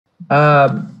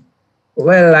Uh,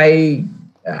 well, I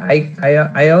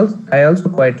also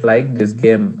quite like this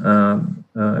game. I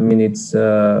mean, it's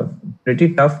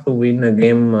pretty tough to win a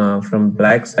game from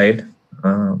black side,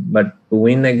 but to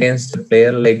win against a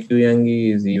player like Yu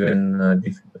Yangyi is even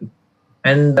difficult.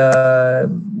 And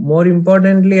more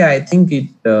importantly, I think it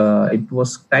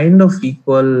was kind of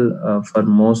equal for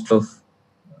most of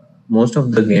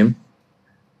the game.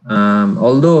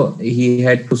 Although he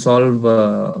had to solve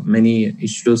many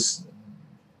issues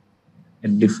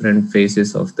at different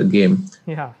phases of the game.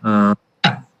 Yeah. Uh,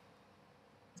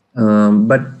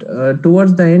 but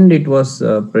towards the end, it was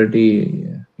pretty,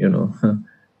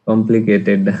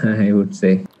 complicated, I would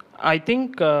say. I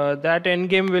think that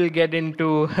endgame will get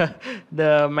into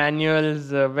the manuals.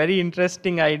 Very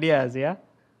interesting ideas. Yeah.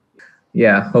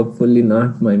 Yeah, hopefully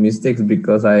not my mistakes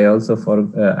because I also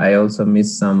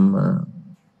miss some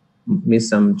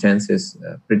chances,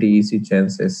 pretty easy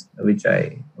chances, which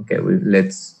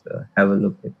let's have a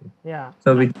look at it. Yeah.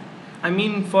 So which I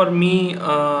mean, for me,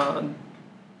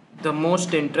 the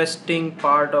most interesting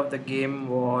part of the game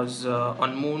was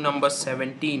on move number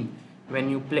 17 when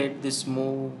you played this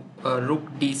move rook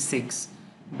d6,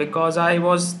 because I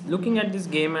was looking at this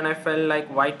game and I felt like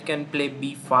white can play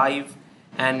b5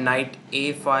 and knight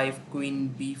a5,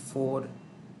 queen b4,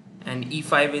 and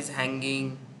e5 is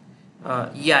hanging.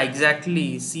 Yeah,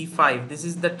 exactly. c5. This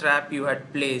is the trap you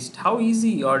had placed. How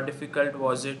easy or difficult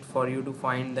was it for you to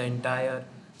find the entire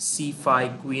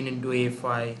c5, queen into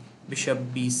a5, bishop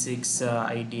b6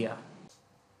 idea?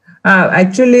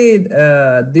 actually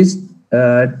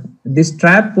this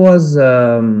trap was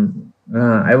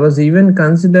I was even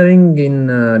considering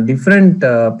in different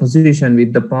position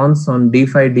with the pawns on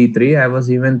d5 d3. I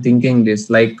was even thinking this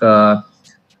like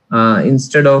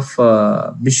instead of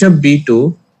bishop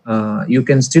b2, you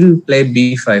can still play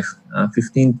b5,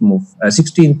 15th move,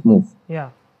 16th move. Yeah.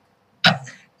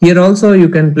 Here also you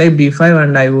can play b5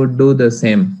 and I would do the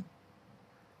same.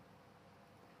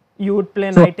 You would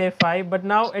play So knight a5, but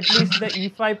now at least the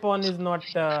e5 pawn is not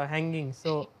hanging.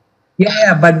 So,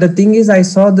 yeah, but the thing is, I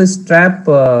saw this trap.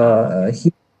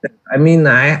 Here. I mean,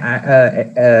 my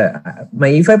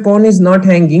e5 pawn is not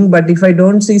hanging, but if I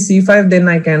don't see c5, then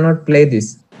I cannot play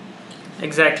this.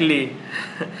 exactly.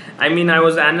 I mean, I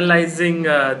was analyzing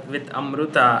with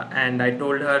Amruta, and I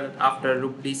told her after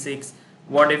rook d6,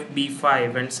 what if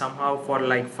b5? And somehow, for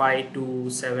like 5 to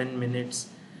 7 minutes,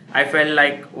 I felt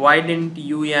like, why didn't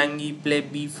Yu Yangyi play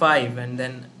b5? And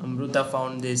then Amruta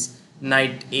found this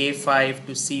knight a5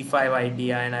 to c5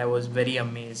 idea, and I was very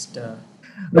amazed.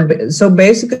 So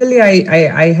basically,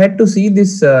 I had to see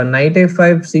this knight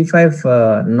a5,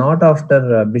 c5 not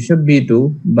after bishop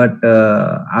b2, but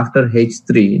after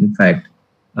h3, in fact,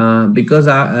 because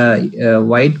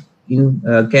white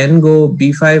can go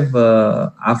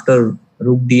b5 after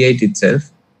rook d8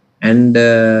 itself. And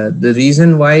the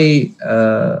reason why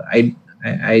I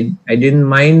didn't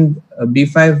mind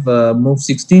b5 move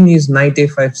 16 is knight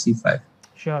a5 c5.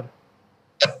 Sure.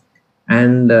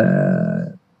 And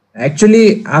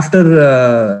actually, after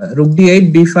rook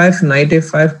d8, b5, knight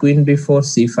a5, queen b4,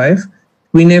 c5,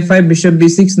 queen a5, bishop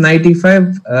b6, knight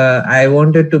e5. I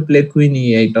wanted to play queen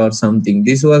e8 or something.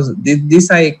 This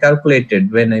I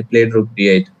calculated when I played rook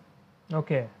d8.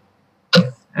 Okay.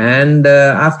 And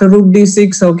after rook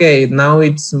d6, okay, now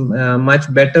it's much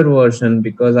better version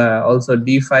because also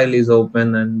d file is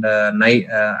open, and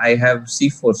I have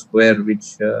c4 square,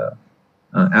 which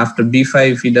after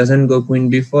b5, if he doesn't go queen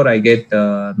b4, I get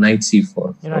knight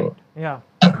c4. So Right. Yeah.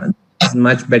 it's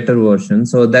much better version.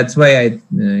 So that's why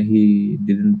he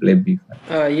didn't play b5.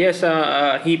 Yes,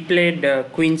 he played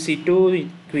queen c2,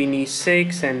 queen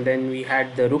e6, and then we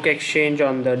had the rook exchange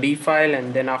on the d file,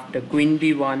 and then after queen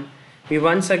b1, we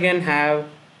once again have,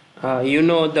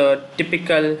 the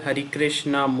typical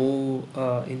Harikrishna move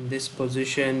in this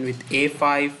position with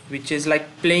a5, which is like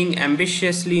playing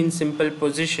ambitiously in simple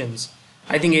positions.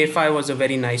 I think a5 was a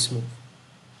very nice move.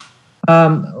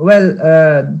 Well,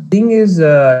 thing is,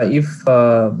 if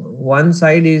one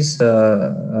side is,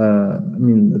 I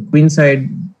mean, the queen side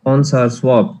pawns are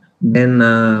swapped, then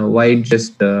white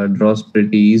just draws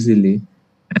pretty easily.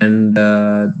 And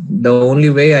the only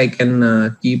way I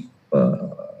can keep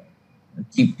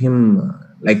him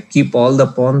keep all the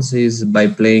pawns is by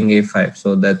playing a5.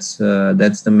 So that's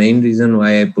the main reason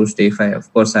why I pushed a5.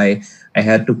 Of course, I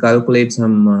had to calculate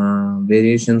some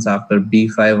variations after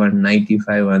b5 and knight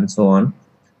e5 and so on.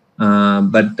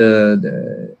 But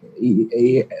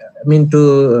I mean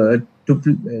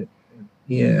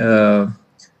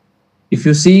if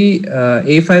you see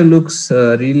a5 looks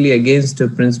really against the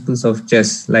principles of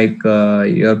chess, like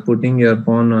you're putting your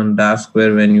pawn on dark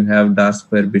square when you have dark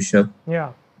square bishop.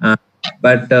 Yeah. Uh,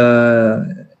 but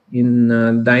in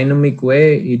a dynamic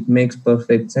way, it makes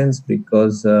perfect sense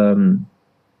because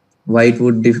White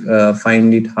would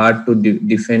find it hard to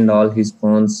defend all his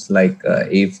pawns like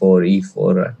a4,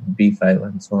 e4, b5,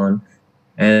 and so on.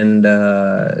 And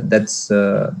that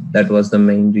was the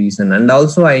main reason. And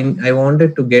also, I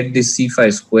wanted to get this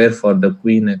c5 square for the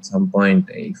queen at some point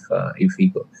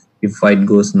if white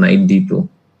goes knight d2.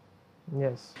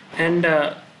 Yes. And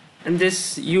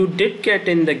this you did get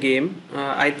in the game.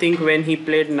 I think when he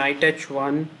played knight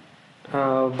h1,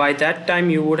 by that time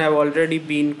you would have already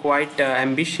been quite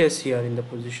ambitious here in the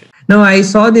position. No, I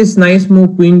saw this nice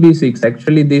move queen d6.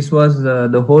 Actually, this was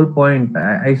the whole point.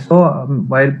 I saw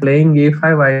while playing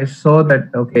a5, I saw that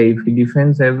okay, if he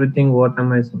defends everything, what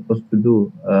am I supposed to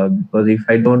do? Because if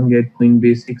I don't get queen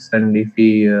b6, and if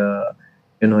he,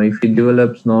 if he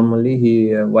develops normally,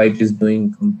 he white is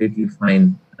doing completely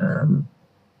fine.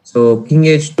 So king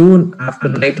h2 after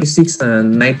knight e6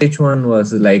 and knight h1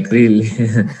 was like really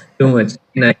too much.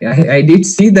 I did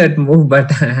see that move,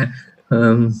 but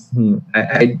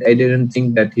I didn't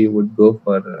think that he would go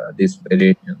for this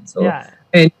variation. So Yeah.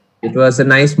 and it was a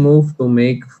nice move to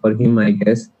make for him, I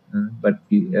guess. But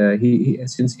he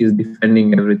since he's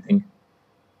defending everything.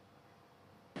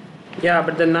 Yeah,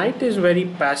 but the knight is very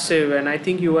passive, and I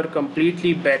think you were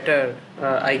completely better,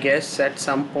 I guess, at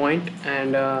some point.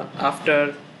 And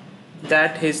after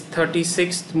that, his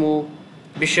 36th move,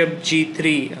 bishop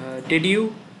g3. Did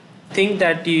you think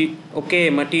that okay,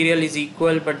 material is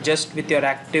equal, but just with your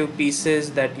active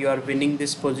pieces that you are winning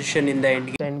this position in the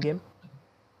endgame? Endgame.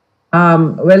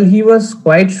 Well, he was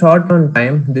quite short on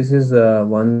time. This is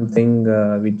one thing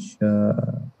which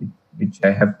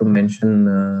I have to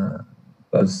mention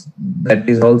because that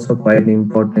is also quite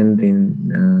important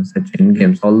in such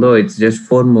endgames. Although it's just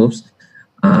four moves,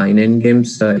 in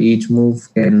endgames each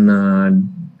move can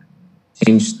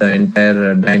change the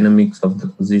entire dynamics of the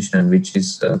position, which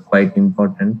is quite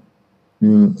important.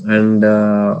 And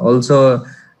also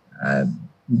uh,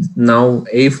 now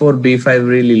a4 b5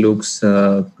 really looks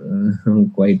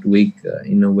quite weak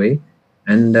in a way.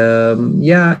 And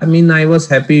yeah, I mean, I was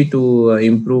happy to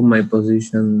improve my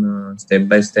position step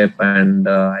by step, and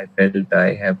I felt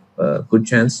I have a good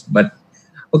chance. But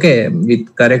okay,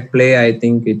 with correct play, I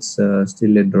think it's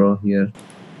still a draw here.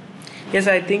 Yes,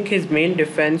 I think his main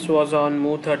defense was on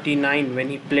move 39 when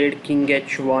he played king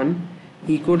h1.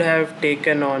 He could have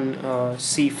taken on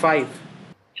c5. Uh,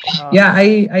 Yeah,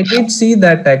 I did see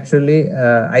that actually.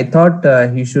 I thought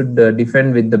he should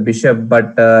defend with the bishop,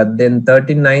 but then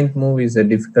 39th move is a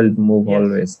difficult move yes.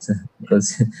 always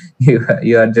because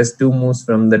you are just two moves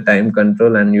from the time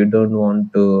control, and you don't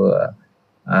want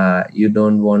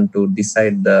to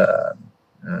decide the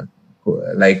uh,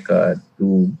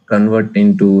 to convert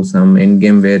into some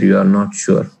endgame where you are not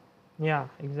sure. Yeah.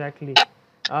 Exactly.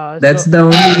 That's So the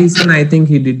only reason I think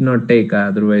he did not take.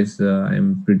 Otherwise,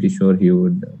 I'm pretty sure he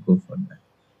would go for that.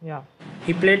 yeah.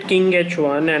 He played king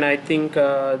h1, and I think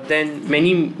then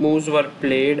many moves were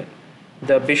played.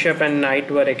 The bishop and knight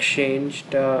were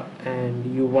exchanged,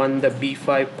 and you won the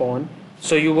b5 pawn.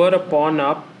 So you were a pawn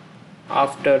up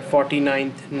after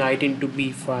 49th knight into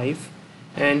b5.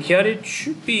 And here it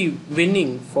should be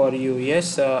winning for you,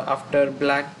 yes, after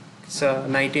black's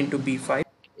knight into b5.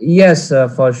 Yes,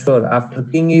 for sure. After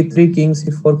king e3, king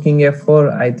c4, king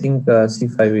f4, I think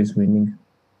c5 is winning.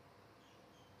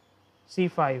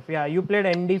 C5. Yeah. You played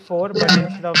ND4, but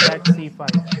instead of that,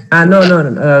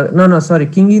 C5. No, sorry.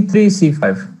 King e3,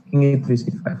 c5. King e3,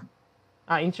 c5.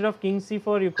 Instead of King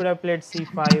C4, you could have played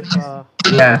C5.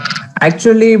 Yeah,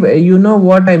 actually, you know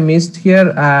what I missed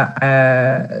here?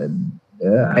 I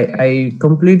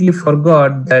completely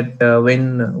forgot that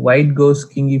when white goes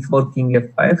king e4, king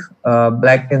f5,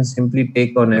 black can simply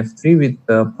take on f3 with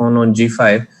pawn on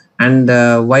g5, and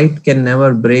white can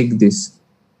never break this.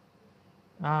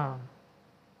 Ah.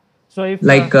 So if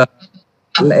Like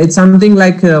it's something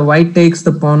like white takes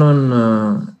the pawn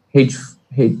on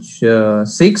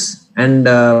h6, and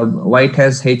white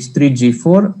has h3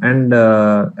 g4 and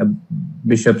a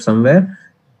bishop somewhere,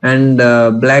 and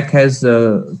black has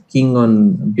king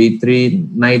on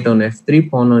b3, knight on f3,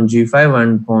 pawn on g5,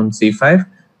 and pawn c5.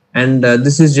 And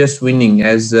this is just winning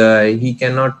as he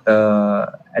cannot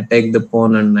attack the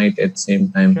pawn and knight at the same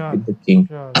time sure, with the king.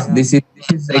 sure, yeah. This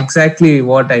is exactly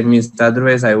what I missed.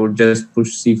 Otherwise, I would just push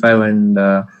c5, and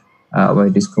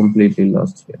white is completely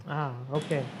lost here.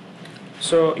 Okay.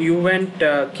 So you went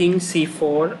king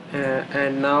c4,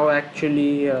 and now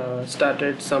actually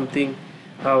started something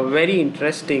very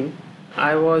interesting.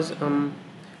 I was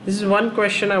This is one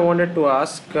question I wanted to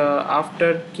ask.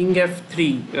 After king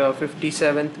f3,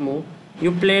 57th move,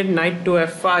 You played knight to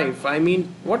f5. I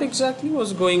mean, what exactly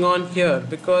was going on here?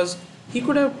 Because he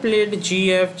could have played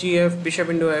gf, bishop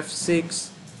into f6,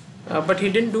 but he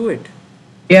didn't do it.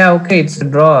 Yeah, okay, it's a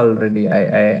draw already.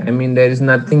 I mean, there is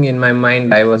nothing in my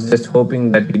mind. I was just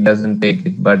hoping that he doesn't take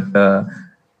it. But the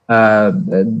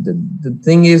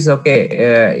thing is,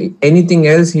 okay, anything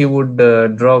else he would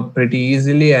draw pretty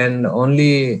easily, and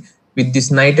only with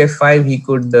this knight f5 he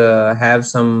could have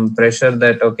some pressure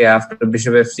that okay, after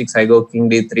bishop f6 I go king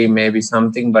d3, maybe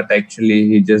something. But actually,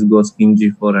 he just goes king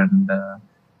g4, and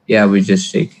yeah, we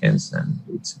just shake hands, and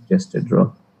it's just a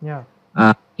draw. Yeah.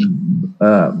 Uh,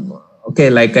 uh, okay,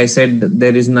 like I said,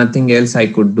 there is nothing else I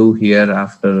could do here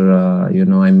after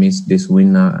I missed this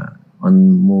win on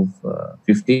move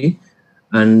 50,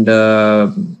 and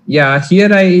yeah, here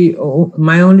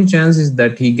my only chance is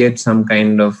that he gets some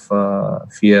kind of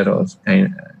fear or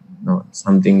kind no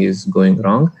something is going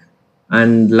wrong,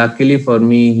 and luckily for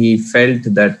me he felt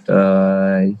that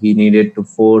he needed to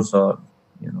force, or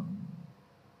you know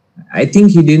I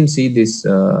think he didn't see this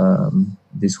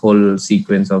whole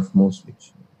sequence of moves,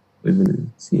 which we will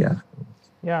see afterwards.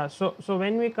 Yeah, so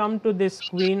when we come to this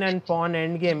queen and pawn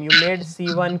endgame, you made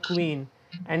c1 queen,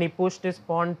 and he pushed his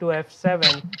pawn to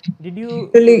f7. Did you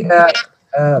Actually,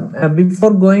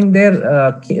 before going there,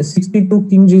 62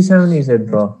 king g7 is a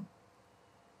draw.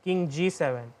 king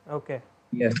g7? Okay.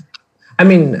 Yes, I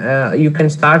mean you can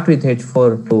start with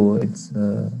h4 too.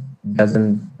 It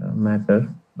doesn't matter,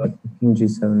 but king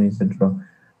g7 is a draw.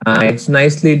 It's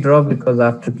nicely draw because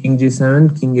after king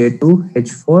g7, king a2,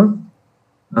 h4.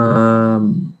 I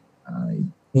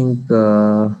think.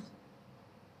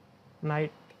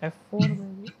 Knight f4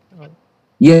 maybe? Or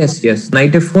Yes,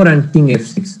 knight f4 and king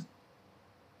f6.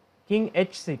 king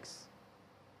h6.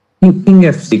 King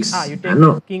f6. Ah, you take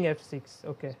No, king f6.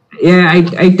 Okay. yeah,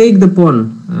 I take the pawn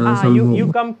You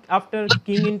somehow. come after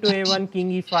king into a1,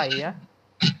 king e5, yeah?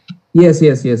 Yes.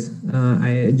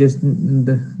 I just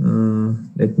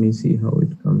let me see how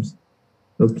it comes.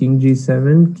 So king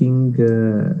g7, king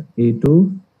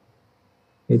a2,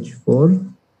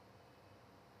 h4,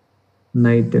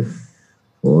 knight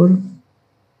f4.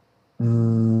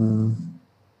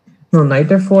 No, knight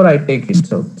f4. I take it.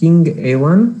 So king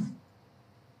a1,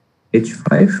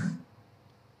 h5.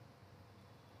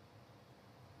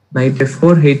 Knight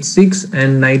f4, h6,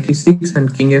 and knight e6,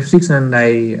 and king f6, and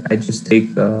I just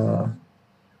take.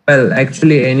 Well,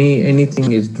 actually,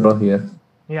 anything is draw here.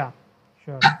 Yeah,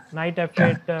 sure. Knight Yeah.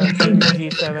 f8, king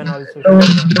g7 also should draw.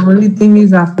 The only thing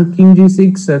is after king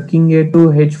g6, king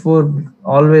a2, h4.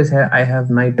 Always I have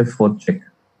knight f4 check.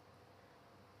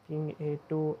 King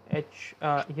a2,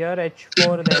 here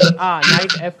h4, then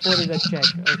knight f4 is a check.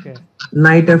 Okay.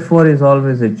 Knight f4 is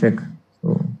always a check,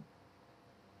 so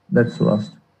that's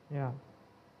lost. Yeah.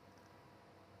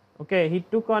 Okay, he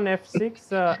took on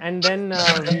f6, and then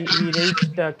we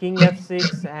reached king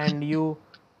f6, and you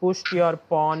pushed your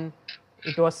pawn.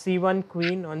 It was c1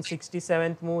 queen. On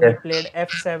 67th move he Yeah, played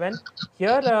f7.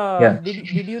 Here, yeah.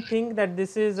 did you think that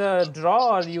this is a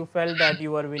draw, or you felt that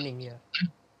you were winning here?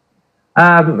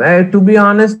 To be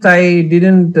honest, I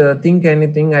didn't think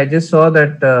anything. I just saw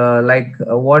that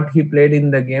what he played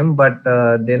in the game, but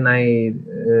then I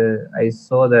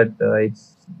saw that it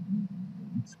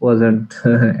wasn't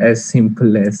as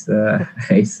simple as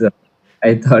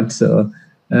I thought so.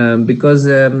 Because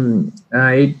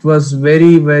it was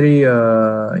very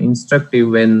instructive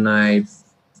when I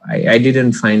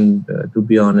didn't find, to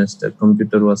be honest, the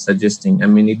computer was suggesting. I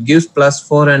mean, it gives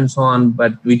 +4 and so on,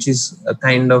 but which is a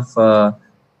kind of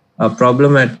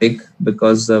problematic,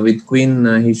 because with queen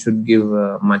he should give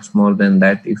much more than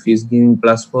that. If he's giving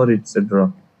 +4, it's a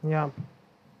draw. Yeah.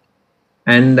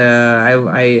 And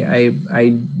I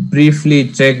briefly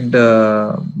checked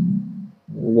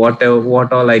what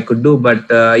all I could do, but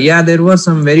yeah, there were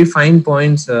some very fine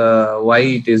points why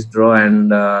it is draw,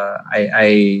 and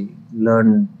I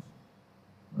learned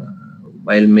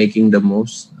while making the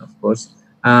moves, of course.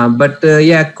 But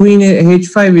yeah, queen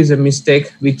h5 is a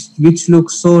mistake, which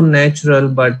looks so natural,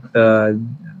 but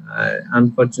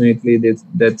unfortunately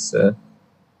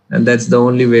and that's the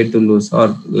only way to lose,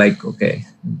 or like, okay,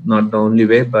 not the only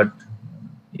way, but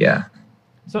yeah,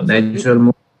 So natural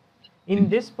move. in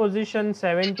this position,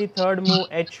 73rd move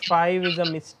h5 is a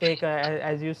mistake,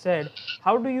 as you said.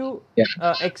 How do you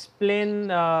Yeah. explain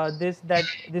this, that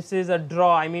this is a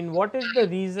draw? I mean, what is the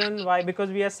reason why? Because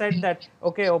we have said that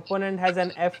okay, opponent has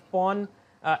an f pawn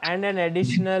and an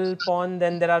additional pawn,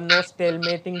 then there are no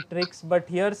stalemating tricks, but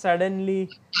here suddenly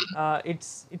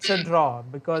it's a draw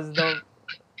because the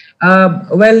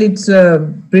Well, it's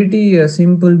pretty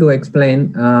simple to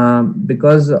explain,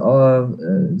 because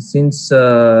since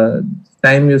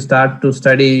time you start to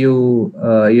study,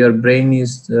 your brain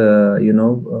is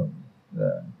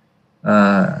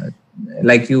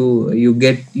like you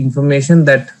get information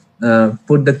that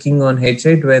put the king on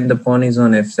h8 when the pawn is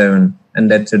on f7,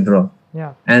 and that's a draw.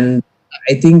 Yeah. And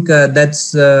I think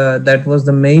that was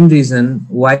the main reason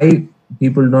why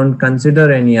people don't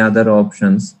consider any other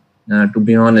options. To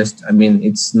be honest, I mean,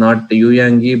 it's not Yu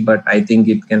Yangyi, but I think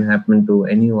it can happen to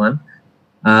anyone.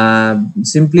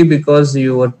 Simply because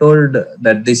you were told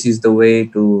that this is the way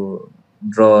to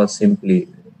draw simply,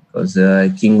 because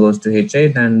king goes to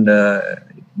h8 and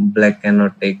black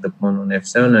cannot take the pawn on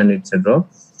f7 and it's a draw.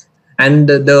 And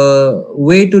the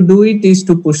way to do it is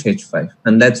to push h5,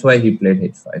 and that's why he played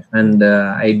h5. And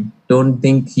I don't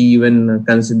think he even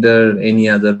considered any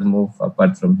other move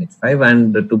apart from h5.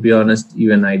 And to be honest,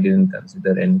 even I didn't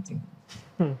consider anything.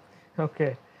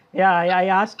 Okay. Yeah, I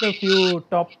asked a few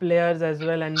top players as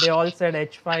well, and they all said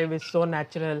h5 is so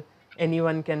natural,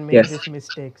 anyone can make Yes. this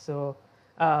mistake. So,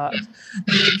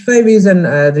 H5 is an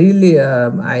really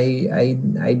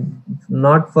I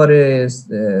not for a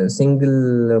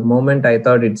single moment I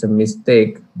thought it's a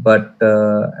mistake, but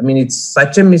I mean, it's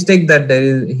such a mistake that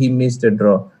he missed a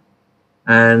draw.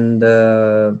 And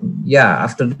yeah,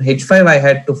 after h5 I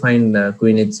had to find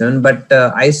queen h7, but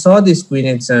I saw this queen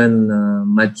h7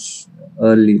 much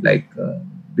early, like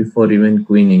before even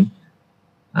queening.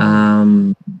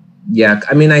 Yeah,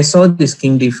 I mean, I saw this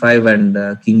king d5 and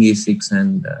king e6,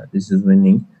 and this is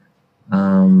winning.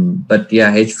 But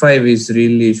yeah, h5 is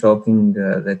really shocking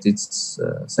that it's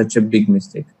such a big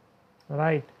mistake.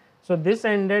 right. So this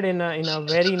ended in a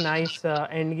very nice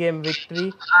endgame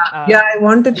victory. Yeah, I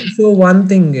wanted to show one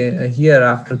thing here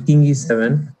after king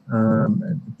e7.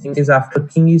 The thing is, after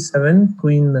king e7,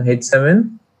 queen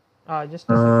h7. Just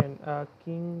a second.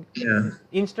 King. Yeah.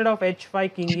 Instead of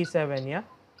h5, king e7. Yeah.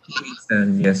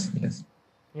 E7, yes, yes.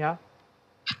 Yeah.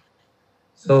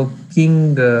 So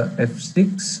king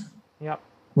f6. Yeah.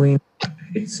 Queen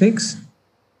h6,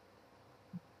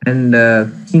 and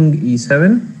king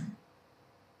e7.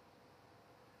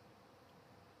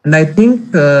 And I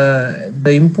think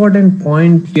the important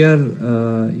point here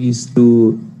is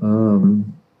to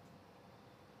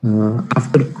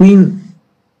after queen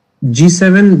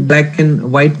g7,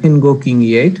 white can go king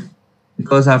e8,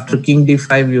 because after king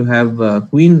d5 you have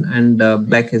queen, and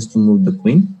black has to move the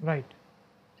queen. Right.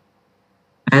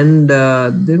 And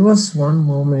there was one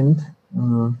moment.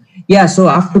 Yeah, so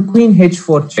after queen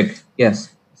h4 check,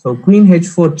 yes. So queen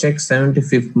h4 check,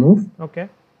 75th move. Okay.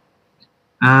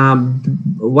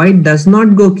 White does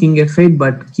not go king f8,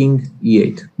 but king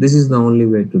e8. This is the only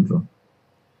way to draw.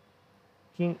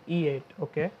 King e8.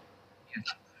 Okay.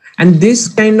 And this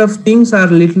kind of things are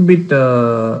a little bit,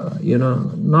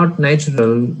 not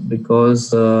natural,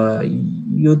 because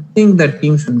you think that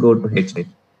king should go to h8.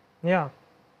 Yeah.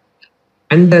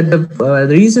 And the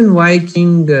reason why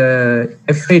king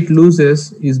f8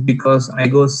 loses is because I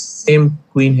go same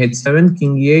queen h7,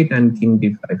 king e8, and king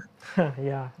d5.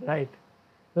 Yeah, right.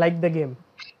 Like the game.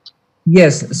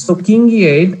 Yes, so king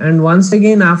e8, and once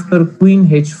again after queen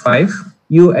h5,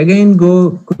 you again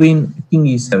go king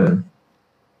e7.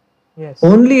 Yes.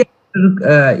 Only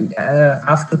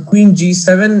after queen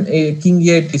g7, king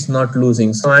e8 is not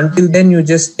losing. So until then, you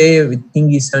just stay with king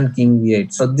e7, king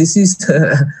e8. So this is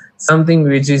something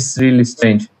which is really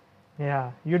strange.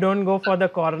 Yeah, you don't go for the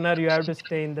corner, you have to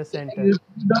stay in the center. You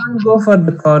don't go for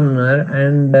the corner,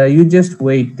 and you just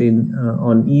wait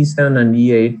on e7 and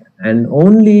e8, and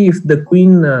only if the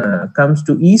queen comes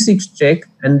to e6 check,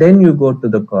 and then you go to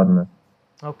the corner.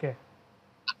 Okay.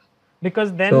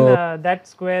 Because then that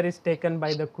square is taken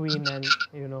by the queen, and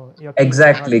your king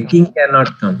exactly, king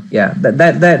cannot come. Yeah,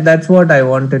 that's what I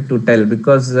wanted to tell,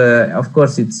 because of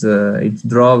course it's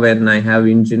draw when I have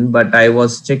engine, but I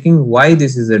was checking why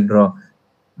this is a draw.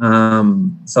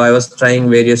 So I was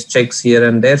trying various checks here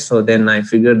and there. So then I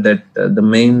figured that the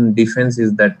main defense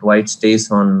is that white stays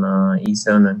on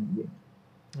e7 and e8.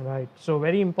 Right. So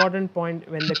very important point,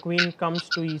 when the queen comes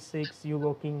to e6, you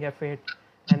go king f8,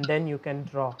 and then you can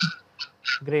draw.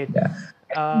 Great.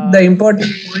 Yeah. The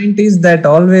important point is that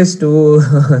always to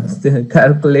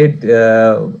calculate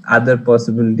other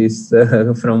possibilities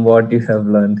from what you have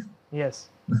learned. Yes,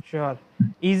 sure.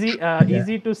 Easy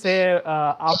to say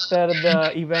after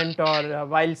the event, or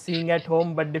while seeing at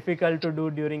home, but difficult to do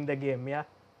during the game. Yeah.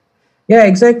 Yeah,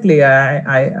 exactly.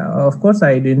 I of course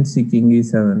I didn't see king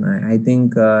e7. I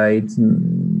think it's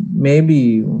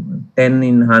maybe 10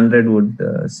 in 100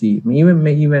 would see, even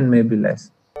maybe less.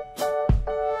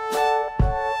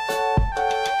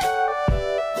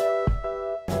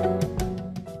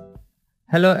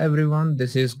 Hello everyone,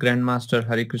 this is Grandmaster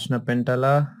Harikrishna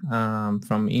Pentala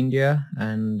from India,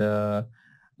 and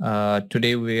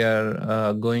today we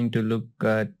are going to look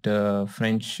at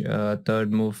French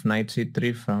third move knight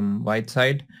c3 from white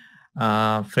side.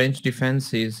 French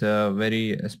defense is a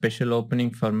very special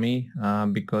opening for me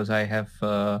because I have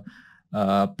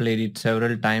played it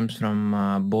several times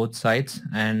from both sides,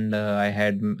 and I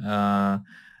had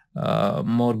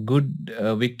more good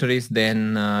victories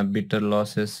than bitter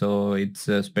losses. So it's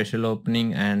a special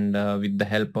opening, and with the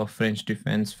help of French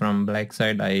defense from black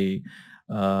side, I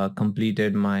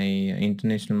completed my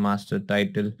international master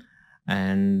title,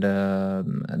 and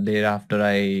thereafter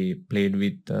I played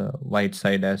with white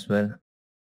side as well.